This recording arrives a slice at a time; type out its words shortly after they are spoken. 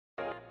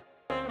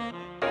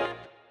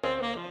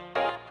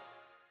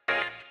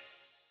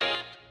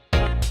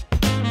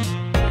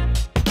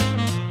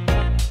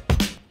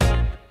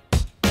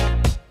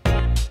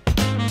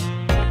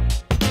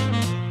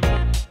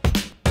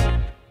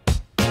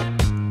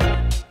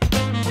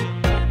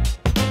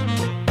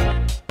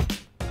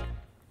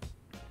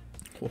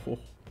Oh,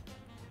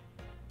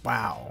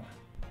 wow.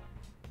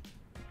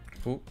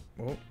 Oh,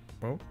 oh,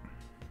 oh.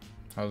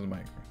 How's the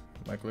mic?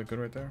 Mic look good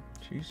right there?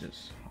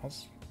 Jesus.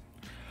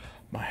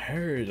 My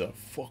hair is a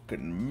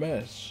fucking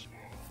mess.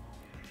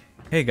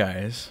 Hey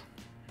guys.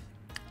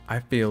 I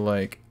feel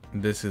like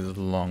this is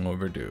long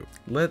overdue.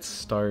 Let's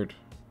start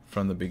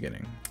from the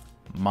beginning.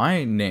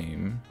 My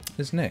name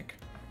is Nick,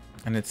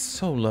 and it's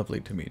so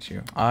lovely to meet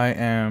you. I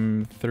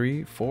am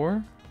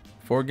four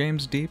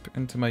games deep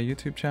into my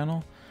YouTube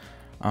channel.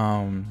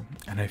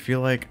 And I feel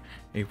like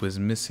it was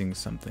missing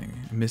something,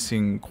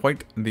 missing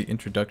quite the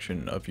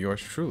introduction of yours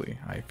truly.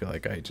 I feel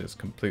like I just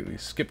completely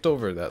skipped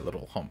over that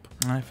little hump.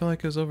 And I feel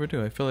like it was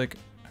overdue. I feel like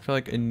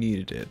it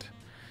needed it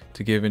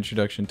to give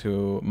introduction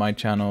to my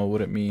channel,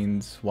 what it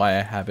means, why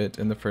I have it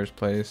in the first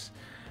place,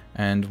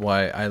 and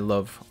why I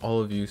love all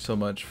of you so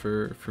much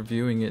for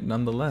viewing it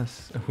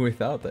nonetheless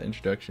without the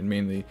introduction.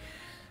 Mainly,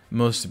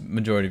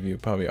 majority of you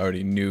probably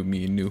already knew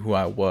me, knew who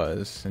I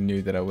was, and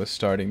knew that I was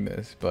starting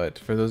this. But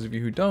for those of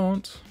you who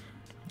don't,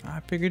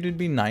 I figured it'd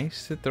be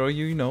nice to throw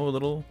you, a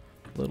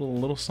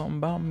little something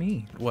about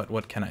me.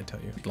 What can I tell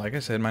you? Like I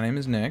said, my name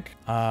is Nick.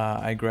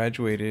 I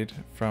graduated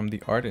from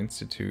the Art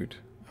Institute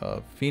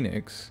of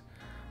Phoenix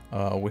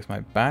with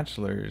my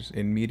bachelor's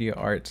in media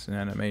arts and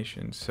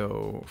animation.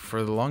 So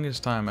for the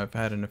longest time, I've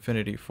had an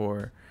affinity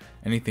for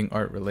anything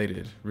art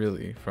related,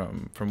 really.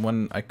 From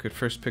when I could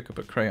first pick up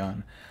a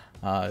crayon,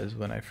 is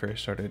when I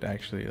first started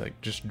actually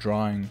just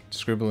drawing,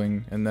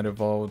 scribbling, and that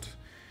evolved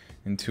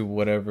into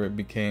whatever it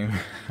became,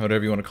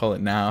 whatever you want to call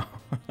it now.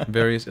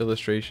 Various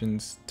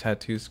illustrations,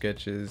 tattoo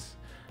sketches,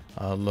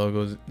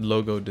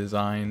 logo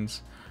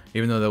designs.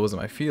 Even though that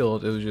wasn't my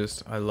field, it was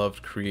just, I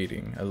loved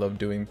creating. I loved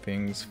doing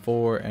things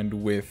for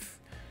and with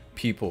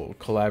people,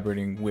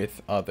 collaborating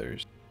with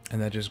others.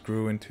 And that just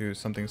grew into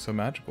something so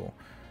magical.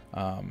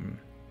 I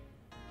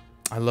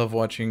love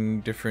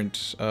watching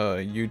different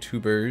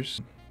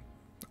YouTubers,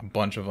 a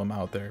bunch of them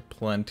out there,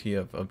 plenty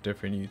of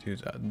different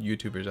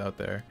YouTubers out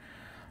there.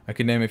 I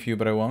could name a few,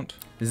 but I won't.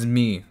 This is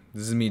me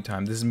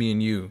time. This is me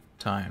and you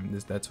time.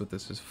 That's what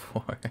this is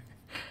for.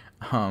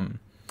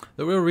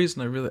 The real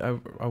reason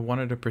I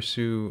wanted to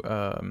pursue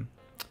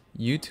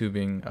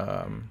YouTubing,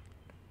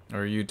 or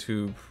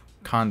YouTube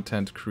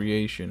content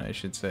creation, I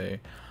should say,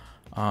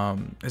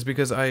 is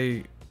because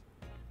I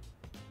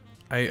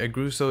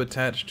grew so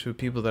attached to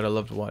people that I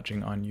loved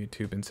watching on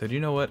YouTube and said,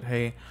 you know what,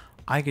 hey,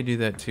 I could do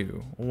that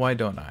too. Why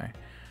don't I?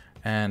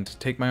 And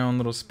take my own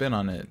little spin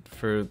on it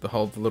for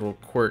all the little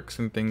quirks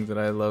and things that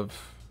I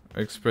love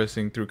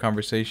expressing through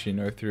conversation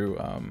or through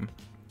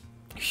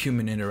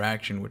human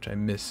interaction, which I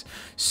miss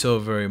so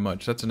very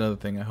much. That's another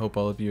thing. I hope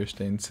all of you are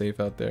staying safe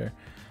out there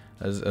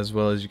as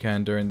well as you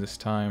can during this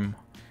time.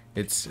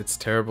 It's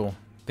terrible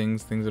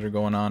things that are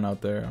going on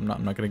out there. I'm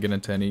not going to get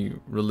into any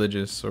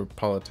religious or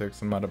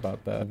politics. I'm not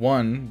about that.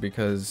 One,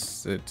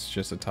 because it's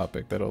just a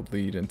topic that'll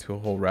lead into a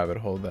whole rabbit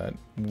hole that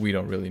we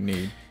don't really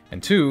need.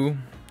 And two,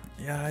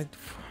 yeah,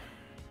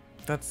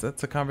 that's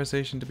a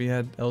conversation to be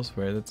had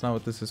elsewhere. That's not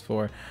what this is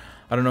for.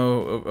 I don't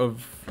know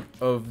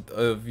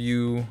of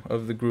you,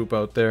 of the group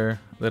out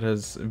there that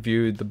has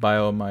viewed the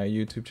bio of my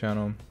YouTube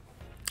channel.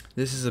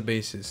 This is a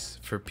basis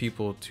for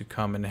people to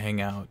come and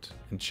hang out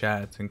and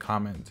chat and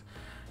comment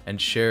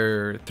and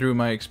share through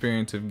my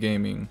experience of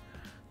gaming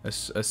a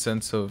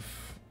sense of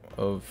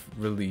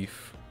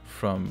relief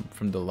from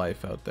the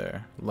life out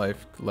there.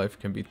 Life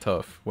can be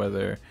tough,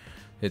 whether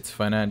it's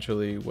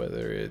financially,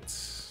 whether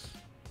it's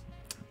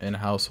in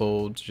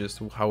households, just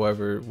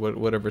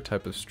whatever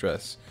type of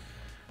stress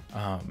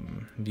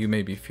you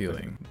may be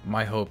feeling.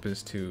 My hope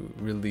is to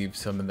relieve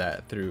some of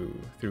that through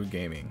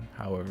gaming,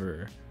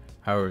 however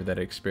that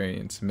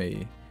experience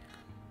may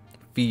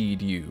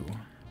feed you.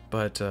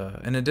 But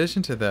in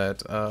addition to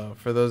that,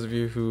 for those of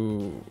you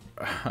who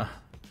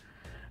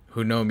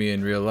know me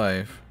in real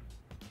life,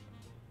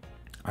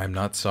 I'm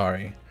not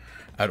sorry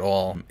at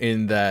all.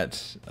 In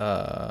that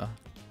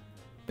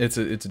it's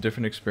a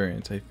different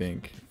experience, I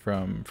think,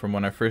 from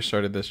when I first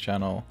started this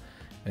channel,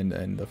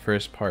 and the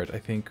first part, I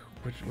think,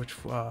 it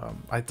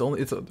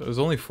was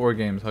only 4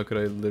 games. How could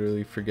I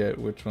literally forget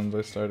which ones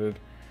I started?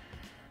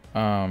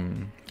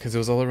 Because it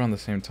was all around the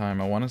same time.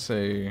 I want to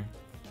say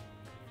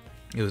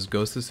it was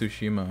Ghost of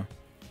Tsushima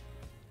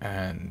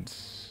and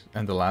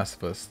The Last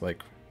of Us,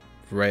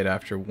 right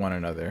after one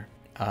another.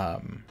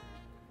 And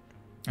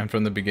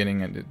from the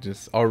beginning, and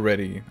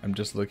I'm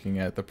just looking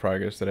at the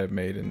progress that I've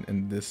made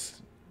in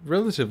this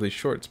relatively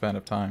short span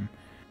of time.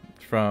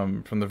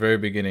 From the very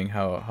beginning,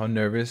 how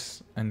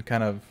nervous and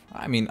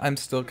I'm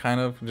still kind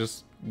of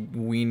just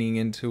weaning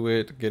into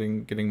it,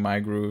 getting my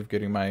groove,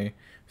 getting my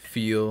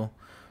feel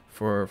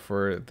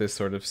for this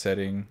sort of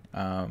setting,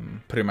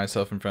 putting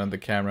myself in front of the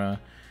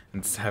camera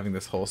and having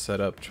this whole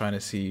setup, trying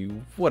to see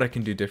what I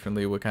can do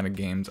differently, what kind of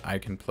games I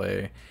can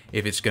play,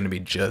 if it's going to be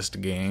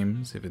just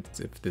games,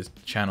 if this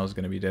channel is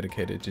going to be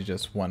dedicated to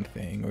just one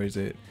thing, or is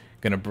it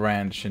going to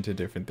branch into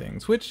different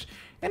things, which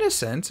in a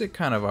sense it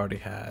kind of already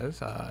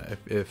has.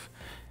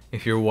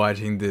 If you're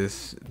watching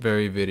this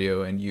very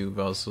video and you've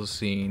also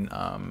seen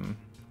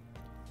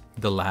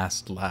The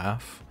Last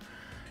Laugh,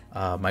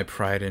 my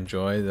pride and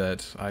joy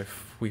that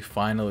we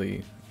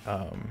finally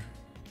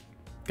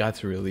got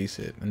to release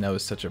it, and that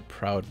was such a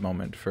proud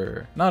moment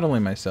for not only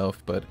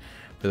myself but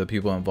for the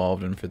people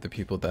involved and for the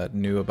people that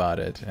knew about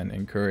it and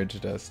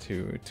encouraged us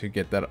to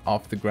get that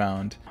off the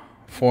ground,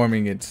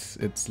 forming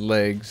its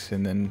legs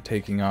and then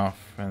taking off.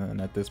 And then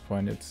at this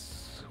point,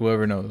 it's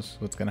whoever knows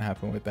what's gonna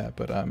happen with that.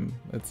 But I'm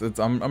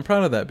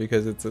proud of that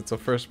because it's a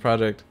first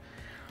project.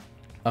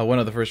 One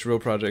of the first real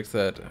projects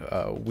that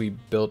we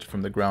built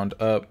from the ground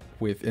up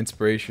with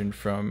inspiration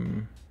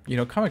from, you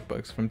know, comic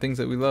books, from things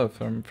that we love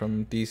from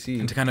DC.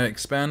 And to kind of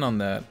expand on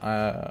that,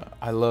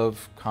 I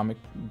love comic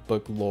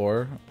book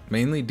lore,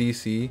 mainly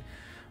DC.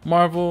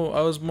 Marvel,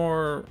 I was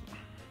more,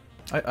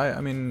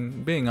 I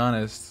mean, being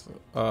honest,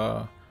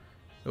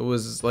 it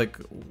was like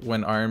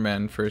when Iron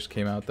Man first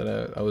came out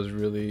that I was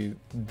really,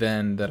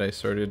 then that I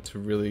started to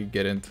really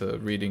get into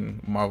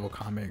reading Marvel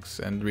comics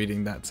and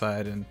reading that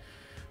side and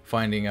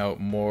finding out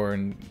more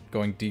and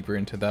going deeper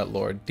into that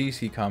lore.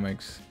 DC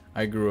Comics,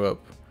 I grew up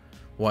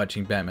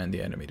watching Batman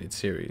the Animated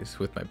Series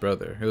with my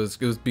brother. It was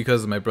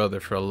because of my brother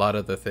for a lot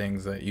of the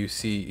things that you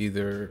see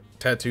either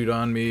tattooed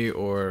on me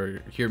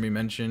or hear me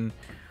mention.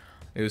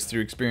 It was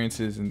through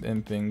experiences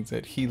and things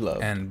that he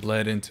loved and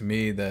bled into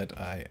me that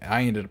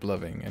I ended up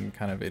loving, and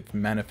kind of it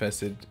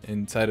manifested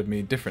inside of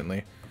me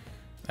differently.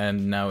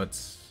 And now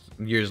it's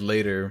years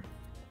later,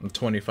 I'm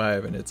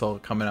 25, and it's all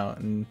coming out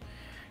in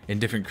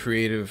different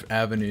creative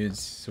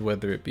avenues,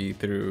 whether it be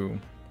through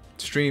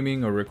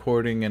streaming or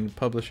recording and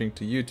publishing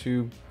to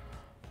YouTube,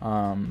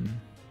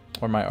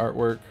 or my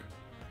artwork.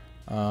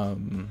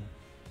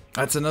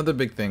 That's another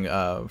big thing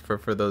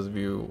for those of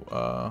you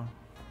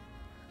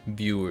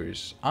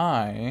viewers.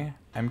 I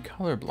am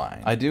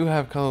colorblind. I do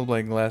have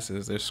colorblind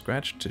glasses. They're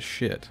scratched to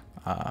shit.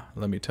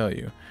 Let me tell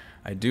you,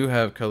 I do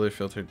have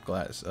color-filtered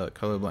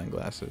colorblind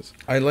glasses.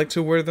 I like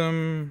to wear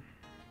them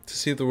to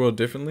see the world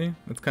differently.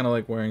 It's kind of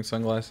like wearing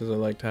sunglasses. I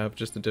like to have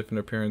just a different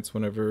appearance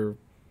whenever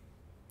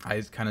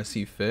I kind of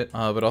see fit,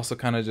 but also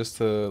kind of just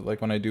to, like,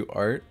 when I do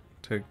art,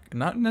 to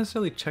not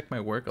necessarily check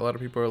my work. A lot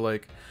of people are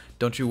like,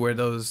 don't you wear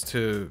those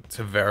to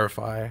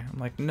verify? I'm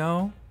like,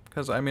 no,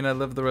 because I mean, I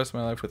lived the rest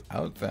of my life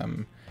without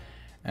them,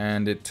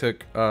 and it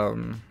took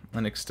an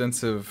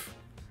extensive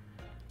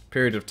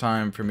period of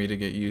time for me to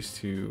get used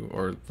to,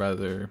 or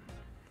rather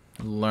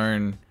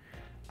learn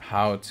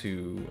how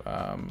to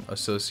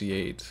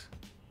associate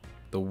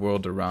the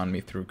world around me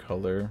through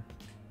color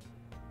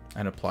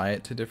and apply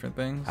it to different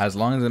things. As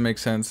long as it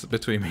makes sense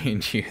between me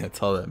and you,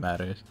 that's all that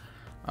matters.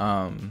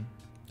 And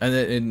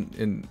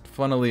then,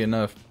 funnily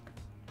enough,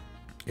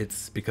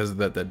 it's because of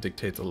that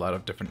dictates a lot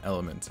of different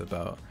elements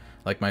about,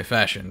 like, my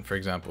fashion, for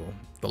example,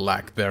 the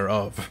lack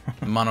thereof.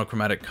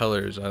 Monochromatic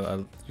colors.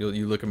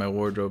 You look at my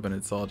wardrobe and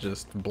it's all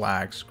just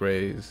blacks,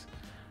 grays,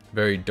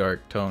 very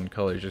dark tone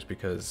colors, just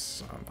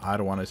because I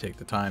don't want to take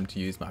the time to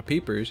use my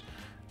peepers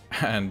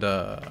and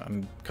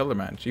color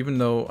match, even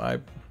though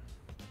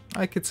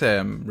I could say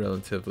I'm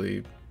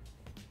relatively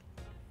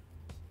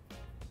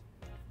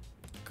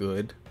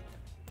good,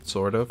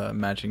 sort of,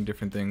 matching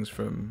different things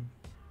from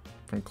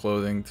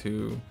clothing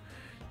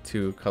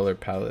to color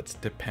palettes,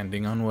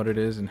 depending on what it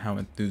is and how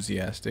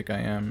enthusiastic I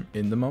am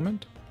in the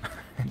moment.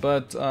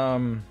 but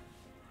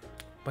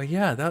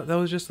yeah, that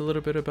was just a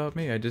little bit about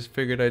me. I just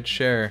figured I'd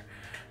share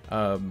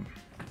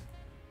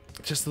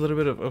just a little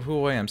bit of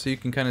who I am, so you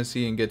can kind of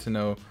see and get to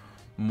know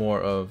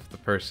more of the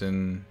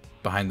person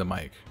behind the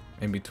mic,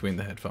 in between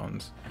the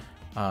headphones,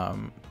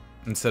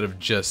 instead of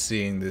just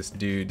seeing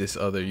this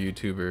other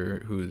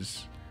YouTuber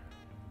who's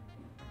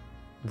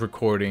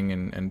recording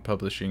and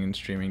publishing and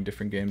streaming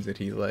different games that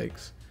he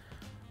likes.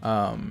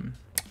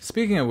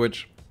 Speaking of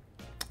which,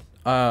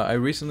 I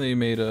recently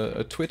made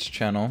a Twitch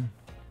channel.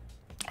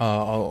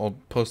 I'll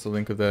post a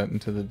link of that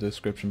into the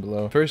description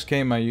below. First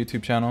came my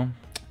YouTube channel.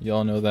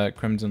 Y'all know that,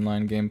 Crimson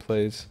Line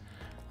Gameplays.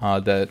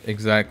 That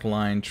exact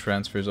line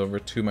transfers over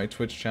to my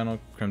Twitch channel,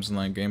 Crimson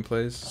Line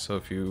Gameplays. So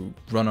if you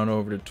run on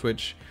over to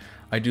Twitch,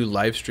 I do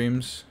live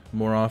streams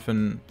more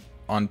often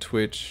on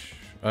Twitch.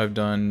 I've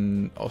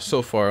done,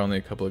 so far, only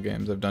a couple of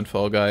games. I've done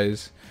Fall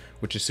Guys,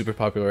 which is super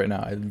popular right now.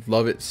 I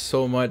love it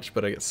so much,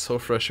 but I get so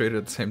frustrated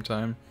at the same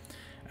time.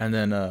 And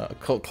then a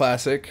cult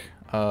classic,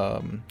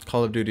 Call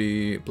of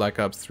Duty Black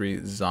Ops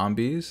 3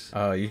 Zombies.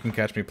 You can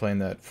catch me playing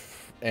that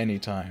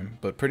anytime,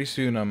 but pretty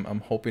soon I'm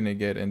hoping to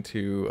get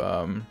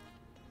into,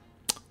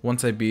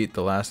 once I beat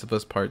The Last of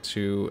Us Part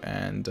 2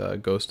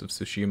 and Ghost of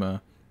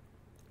Tsushima,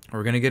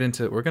 we're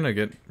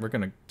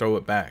gonna throw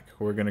it back.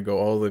 We're gonna go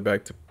all the way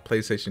back to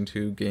PlayStation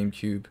 2,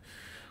 GameCube,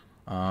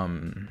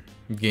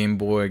 Game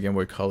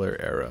Boy Color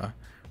era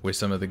with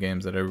some of the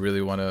games that I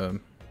really want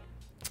to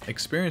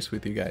experience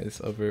with you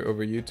guys over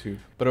YouTube.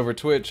 But over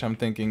Twitch, I'm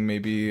thinking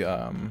maybe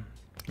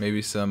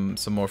some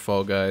more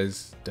Fall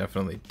Guys.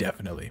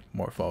 Definitely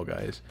more Fall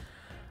Guys.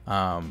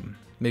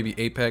 Maybe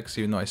Apex,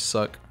 even though I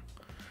suck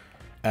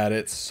at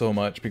it so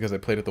much because I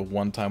played it the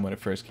one time when it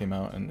first came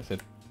out and I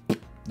said,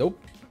 nope,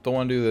 don't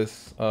want to do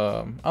this.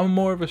 I'm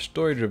more of a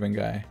story-driven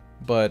guy,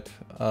 but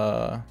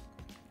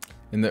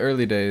In the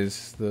early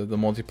days, the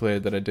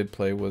multiplayer that I did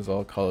play was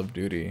all Call of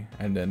Duty,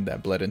 and then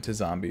that bled into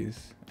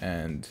zombies,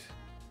 and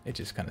it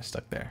just kind of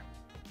stuck there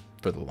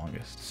for the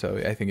longest. So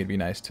I think it'd be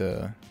nice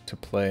to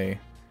play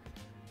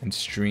and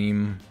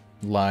stream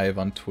live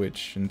on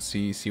Twitch and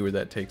see where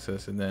that takes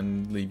us, and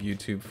then leave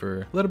YouTube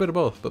for a little bit of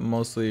both, but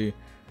mostly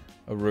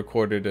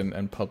recorded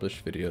and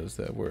published videos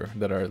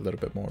that are a little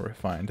bit more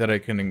refined, that I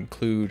can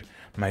include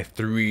my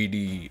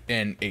 3D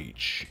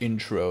NH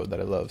intro that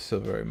I love so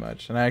very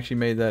much. And I actually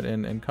made that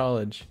in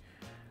college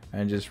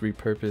and just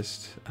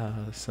repurposed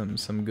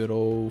some good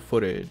old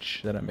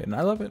footage that I made, and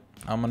I love it.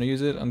 I'm gonna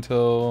use it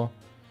until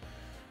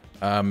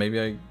maybe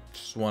I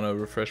just want to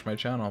refresh my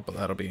channel, but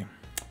that'll be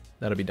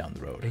down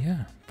the road. But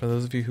yeah, for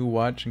those of you who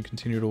watch and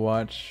continue to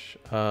watch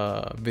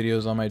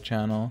videos on my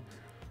channel,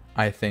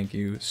 I thank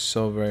you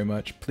so very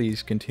much.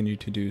 Please continue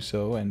to do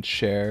so, and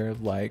share,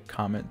 like,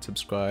 comment,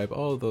 subscribe,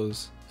 all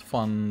those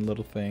fun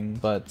little things.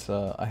 But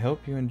I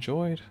hope you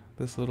enjoyed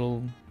this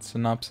little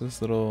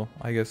synopsis, little,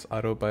 I guess,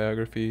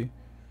 autobiography,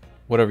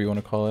 whatever you want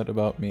to call it,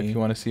 about me. If you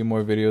want to see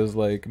more videos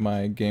like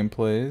my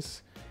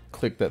gameplays,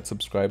 click that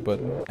subscribe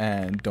button,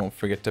 and don't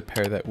forget to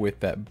pair that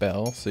with that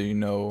bell so you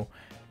know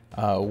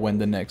when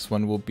the next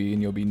one will be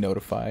and you'll be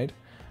notified.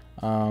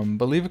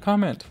 But leave a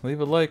comment,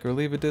 leave a like, or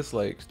leave a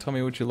dislike. Tell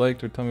me what you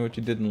liked or tell me what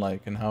you didn't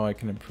like, and how I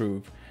can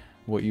improve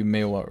what you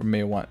may or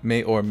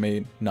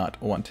may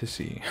not want to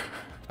see.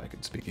 If I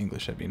could speak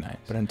English, that'd be nice.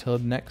 But until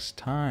next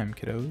time,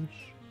 kiddos,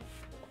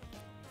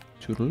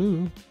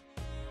 toodaloo.